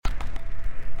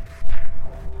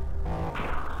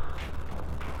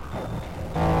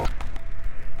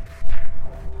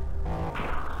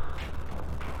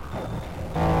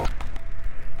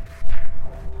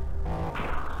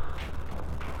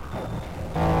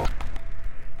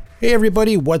Hey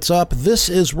everybody, what's up? This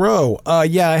is Ro. I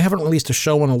haven't released a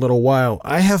show in a little while.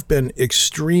 I have been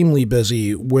extremely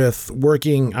busy with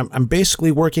working. I'm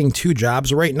basically working two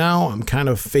jobs right now. I'm kind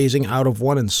of phasing out of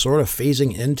one and sort of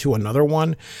phasing into another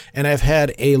one. And I've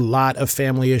had a lot of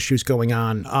family issues going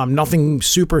on. Nothing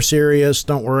super serious,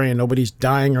 don't worry, and nobody's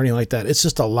dying or anything like that. It's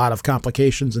just a lot of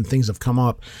complications and things have come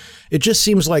up. It just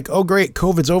seems like, oh great,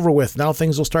 COVID's over with. Now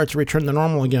things will start to return to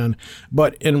normal again.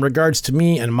 But in regards to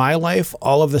me and my life,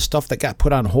 all of the stuff that got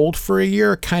put on hold for a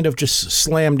year kind of just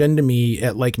slammed into me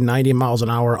at like 90 miles an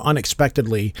hour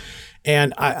unexpectedly.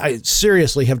 And I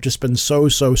seriously have just been so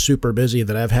super busy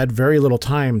that I've had very little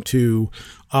time to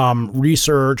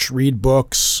research, read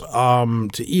books,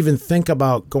 to even think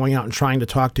about going out and trying to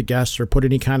talk to guests or put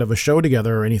any kind of a show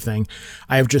together or anything.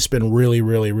 I have just been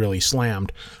really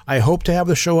slammed. I hope to have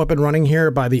the show up and running here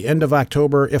by the end of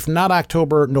October. If not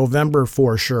October, November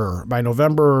for sure. By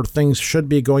November, things should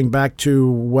be going back to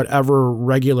whatever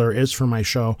regular is for my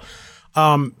show.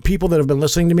 People that have been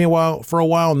listening to me for a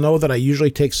while know that I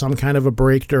usually take some kind of a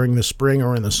break during the spring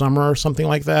or in the summer or something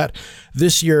like that.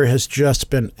 This year has just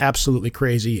been absolutely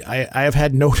crazy. I have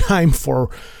had no time for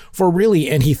really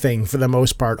anything for the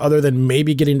most part, other than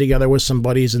maybe getting together with some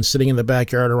buddies and sitting in the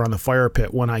backyard around the fire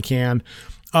pit when I can.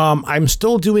 I'm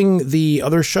still doing the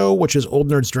other show, which is Old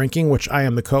Nerds Drinking, which I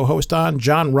am the co-host on.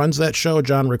 John runs that show.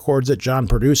 John records it. John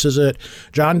produces it.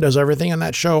 John does everything on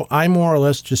that show. I more or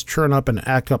less just turn up and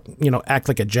act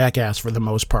like a jackass for the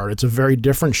most part. It's a very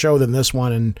different show than this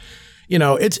one. And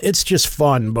it's just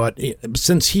fun, but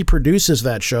since he produces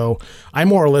that show, I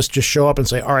more or less just show up and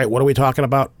say, all right, what are we talking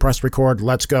about? Press record,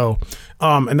 let's go.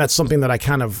 And that's something that I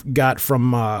kind of got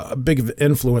from a big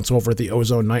influence over at the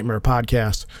Ozone Nightmare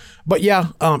podcast. But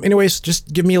anyways,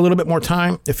 just give me a little bit more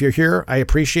time. If you're here, I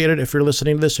appreciate it. If you're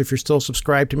listening to this, if you're still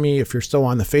subscribed to me, if you're still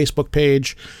on the Facebook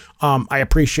page, I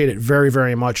appreciate it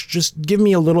very much. Just give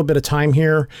me a little bit of time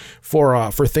here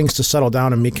for things to settle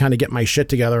down and me kind of get my shit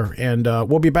together. And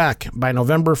we'll be back by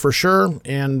November for sure.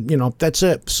 And, that's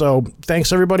it. So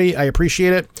thanks, everybody. I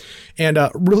appreciate it. And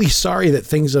really sorry that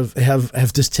things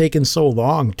have just taken so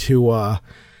long to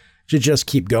just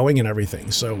keep going and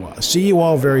everything. So see you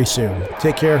all very soon.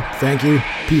 Take care. Thank you.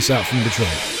 Peace out from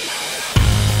Detroit.